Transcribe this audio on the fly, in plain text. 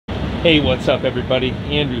Hey, what's up everybody?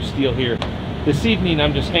 Andrew Steele here. This evening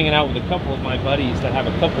I'm just hanging out with a couple of my buddies that have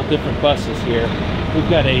a couple different buses here. We've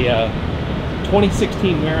got a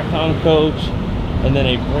 2016 Marathon coach and then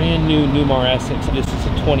a brand new Newmar Essex. This is a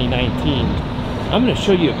 2019. I'm going to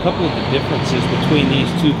show you a couple of the differences between these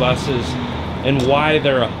two buses and why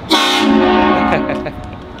they're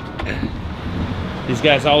These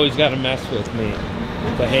guys always got to mess with me.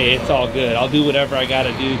 But hey, it's all good. I'll do whatever I got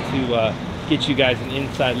to do to get you guys an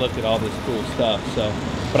inside look at all this cool stuff.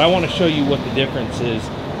 But I want to show you what the difference is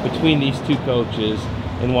between these two coaches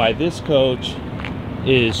and why this coach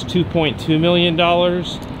is $2.2 million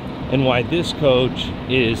and why this coach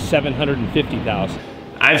is $750,000.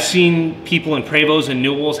 I've seen people in Prevost and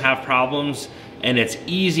Newells have problems, and it's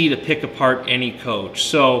easy to pick apart any coach.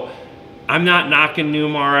 So I'm not knocking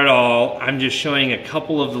Newmar at all. I'm just showing a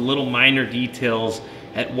couple of the little minor details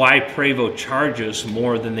at why Prevost charges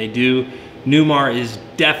more than they do. Newmar is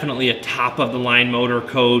definitely a top of the line motor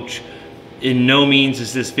coach. In no means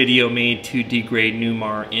is this video made to degrade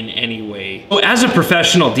Newmar in any way. So as a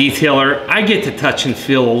professional detailer, I get to touch and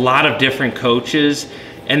feel a lot of different coaches,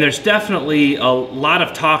 and there's definitely a lot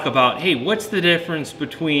of talk about, hey, what's the difference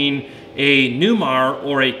between a Newmar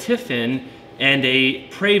or a Tiffin and a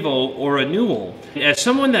Prevost or a Newell? As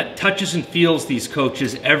someone that touches and feels these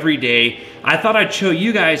coaches every day, I thought I'd show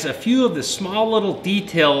you guys a few of the small little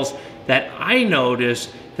details that I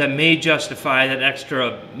noticed that may justify that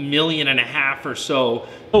extra $1.5 million or so.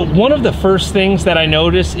 One of the first things that I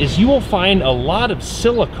noticed is you will find a lot of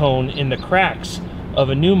silicone in the cracks of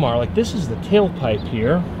a Newmar. Like this is the tailpipe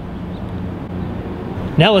here.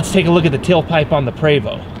 Now let's take a look at the tailpipe on the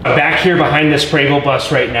Prevost. I'm back here behind this Prevost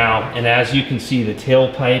bus right now, and as you can see, the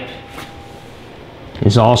tailpipe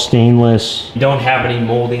is all stainless. You don't have any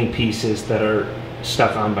molding pieces that are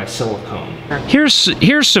stuck on by silicone.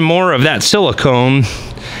 Here's some more of that silicone,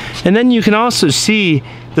 and then you can also see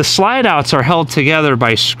the slide outs are held together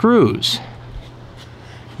by screws.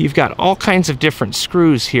 You've got all kinds of different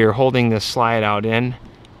screws here holding this slide out in.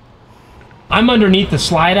 I'm underneath the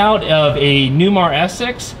slide out of a Newmar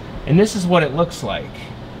Essex, and this is what it looks like.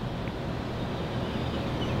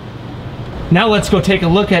 Now let's go take a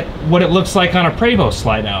look at what it looks like on a Prevost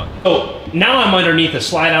slide out. Oh, now I'm underneath the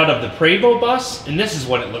slide out of the Prevost bus, and this is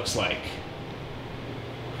what it looks like.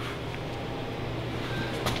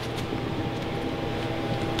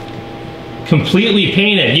 Completely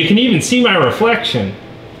painted. You can even see my reflection.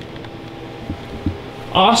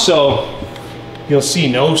 Also, you'll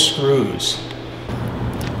see no screws.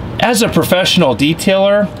 As a professional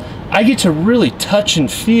detailer, I get to really touch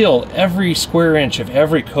and feel every square inch of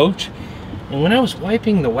every coach. And when I was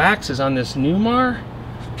wiping the waxes on this Newmar,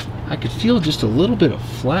 I could feel just a little bit of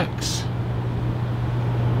flex.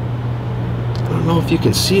 I don't know if you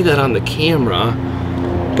can see that on the camera,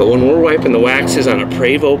 but when we're wiping the waxes on a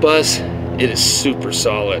Prevost bus, it is super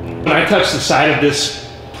solid. When I touch the side of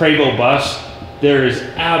this Prevost bus, there is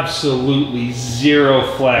absolutely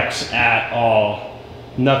zero flex at all.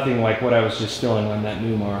 Nothing like what I was just feeling on that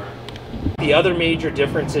Newmar. The other major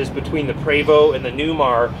differences between the Prevost and the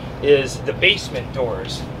Newmar is the basement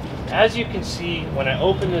doors. As you can see, when I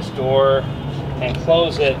open this door and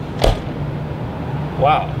close it,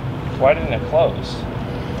 wow, why didn't it close?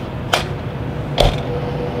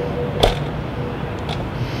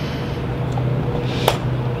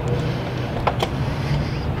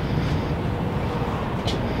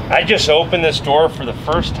 I just opened this door for the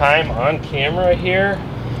first time on camera here,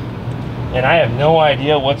 and I have no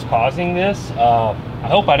idea what's causing this. I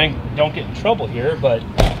hope I don't get in trouble here, but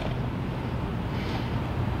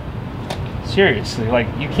seriously, like,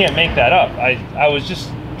 you can't make that up. I was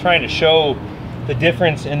just trying to show the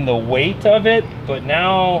difference in the weight of it, but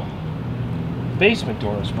now the basement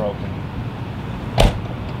door is broken.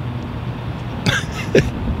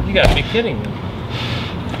 You gotta be kidding me.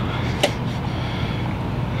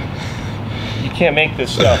 You can't make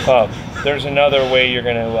this stuff up. There's another way you're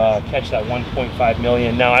gonna catch that 1.5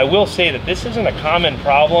 million. Now, I will say that this isn't a common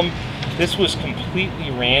problem. This was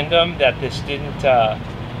completely random that this didn't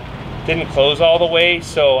close all the way.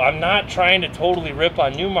 So I'm not trying to totally rip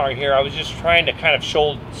on Newmar here. I was just trying to kind of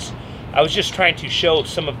show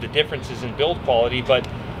some of the differences in build quality, but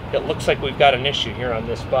it looks like we've got an issue here on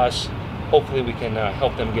this bus. Hopefully we can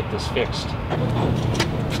help them get this fixed.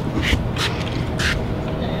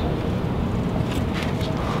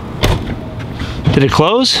 Did it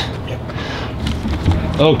close? Yep.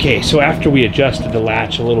 Okay, so after we adjusted the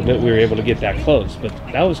latch a little bit, we were able to get that closed, but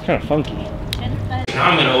that was kind of funky. Now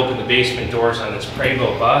I'm gonna open the basement doors on this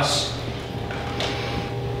Prevost bus.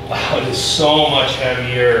 Wow, it is so much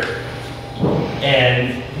heavier.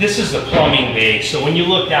 And this is the plumbing bay. So when you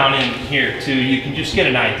look down in here too, you can just get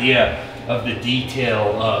an idea of the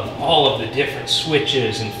detail of all of the different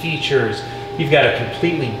switches and features. You've got a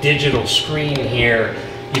completely digital screen here.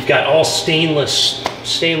 You've got all stainless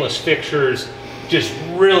fixtures, just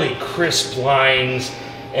really crisp lines,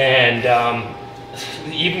 and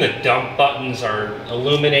even the dump buttons are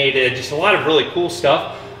illuminated. Just a lot of really cool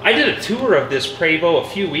stuff. I did a tour of this Prevost a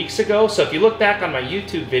few weeks ago, so if you look back on my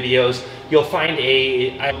YouTube videos, you'll find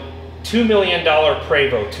a $2 million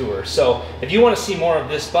Prevost tour. So if you want to see more of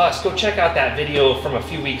this bus, go check out that video from a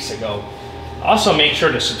few weeks ago. Also make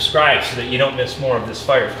sure to subscribe so that you don't miss more of this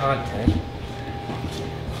fire content.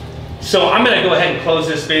 So I'm going to go ahead and close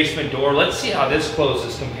this basement door. Let's see how this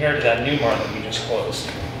closes compared to that Newmar that we just closed.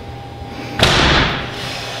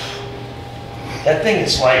 That thing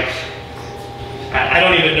is like, I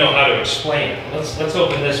don't even know how to explain it. Let's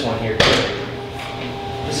open this one here too.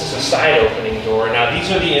 This is a side opening door. Now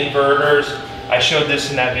these are the inverters. I showed this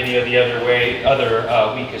in that video the other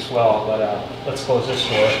week as well, but let's close this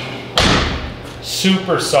door.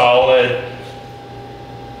 Super solid.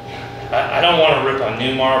 I don't want to rip on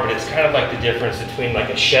Newmar, but it's kind of like the difference between like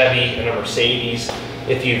a Chevy and a Mercedes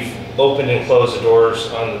if you've opened and closed the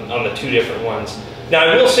doors on the two different ones. Now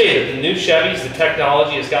I will say that the new Chevys, the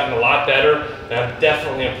technology has gotten a lot better, and I'm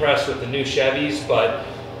definitely impressed with the new Chevys,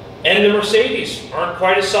 and the Mercedes aren't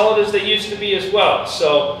quite as solid as they used to be as well.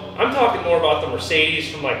 So I'm talking more about the Mercedes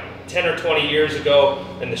from like 10 or 20 years ago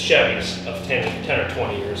and the Chevys of 10 or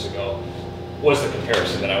 20 years ago was the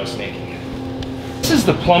comparison that I was making. This is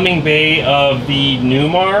the plumbing bay of the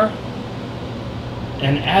Newmar,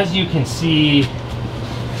 and as you can see,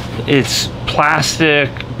 it's plastic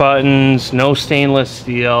buttons, no stainless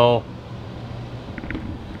steel.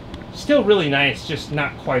 Still really nice, just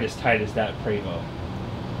not quite as tight as that Prevost.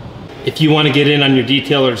 If you want to get in on your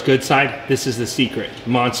detailer's good side, this is the secret,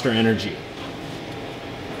 Monster Energy.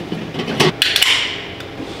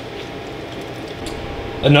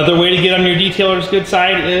 Another way to get on your detailer's good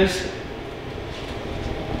side is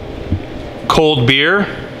cold beer.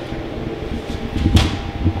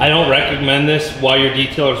 I don't recommend this while your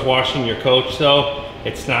detailer's washing your coach though.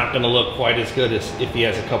 It's not going to look quite as good as if he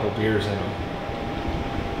has a couple beers in him.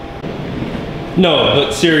 No,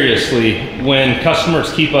 but seriously, when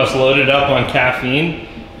customers keep us loaded up on caffeine,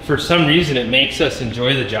 for some reason it makes us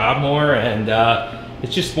enjoy the job more, and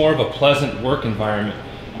it's just more of a pleasant work environment.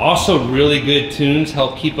 Also, really good tunes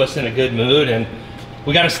help keep us in a good mood, and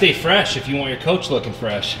we got to stay fresh if you want your coach looking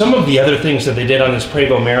fresh. Some of the other things that they did on this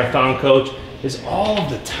Prevost Marathon coach is all of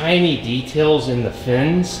the tiny details in the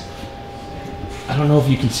fins. I don't know if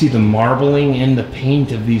you can see the marbling in the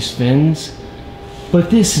paint of these fins, but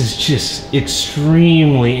this is just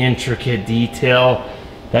extremely intricate detail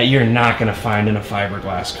that you're not going to find in a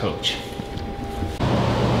fiberglass coach.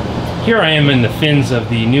 Here I am in the fins of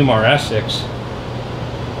the Newmar Essex.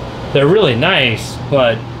 They're really nice,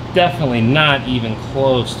 but definitely not even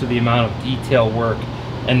close to the amount of detail work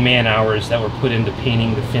and man hours that were put into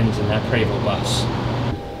painting the fins in that Prevost bus.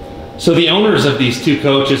 So the owners of these two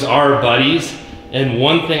coaches are buddies, and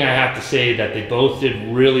one thing I have to say that they both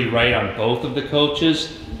did really right on both of the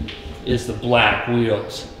coaches is the black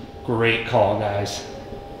wheels. Great call, guys.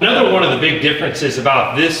 Another one of the big differences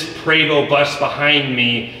about this Prevost bus behind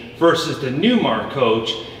me versus the Newmar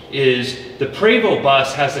coach is the Prevost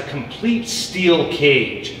bus has a complete steel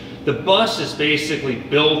cage. The bus is basically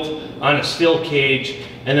built on a steel cage,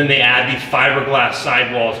 and then they add these fiberglass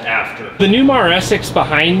sidewalls after. The Newmar Essex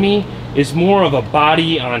behind me is more of a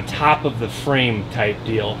body on top of the frame type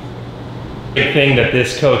deal. The big thing that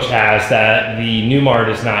this coach has that the Newmar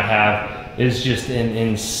does not have is just an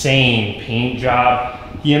insane paint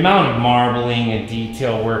job. The amount of marbling and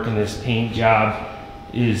detail work in this paint job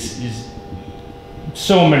is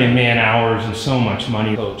so many man hours and so much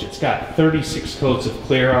money. It's got 36 coats of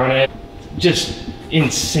clear on it. Just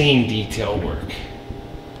insane detail work.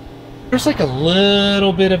 There's like a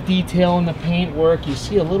little bit of detail in the paint work. You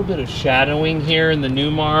see a little bit of shadowing here in the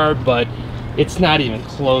Newmar, but it's not even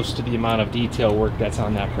close to the amount of detail work that's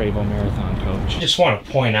on that Prevost Marathon coach. I just want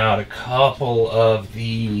to point out a couple of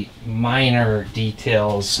the minor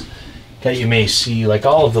details that you may see, like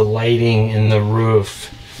all of the lighting in the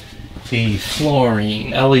roof, the flooring,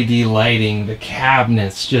 LED lighting, the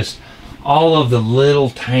cabinets, just all of the little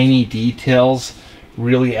tiny details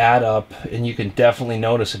really add up, and you can definitely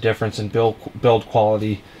notice a difference in build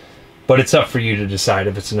quality, but it's up for you to decide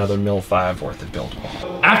if it's another Mil 5 worth of build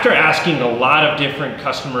quality. After asking a lot of different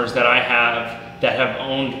customers that I have that have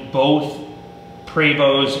owned both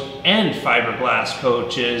Prevost and fiberglass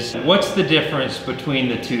coaches, what's the difference between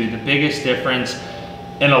the two? The biggest difference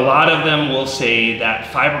And a lot of them will say that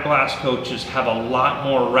fiberglass coaches have a lot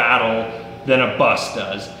more rattle than a bus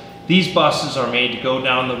does. These buses are made to go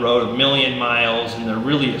down the road a million miles, and they're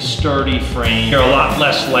really a sturdy frame. You're a lot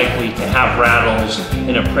less likely to have rattles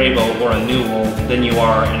in a Prevost or a Newmar than you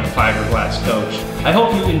are in a fiberglass coach. I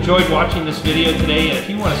hope you enjoyed watching this video today, and if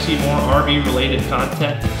you want to see more RV related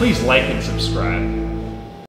content, please like and subscribe.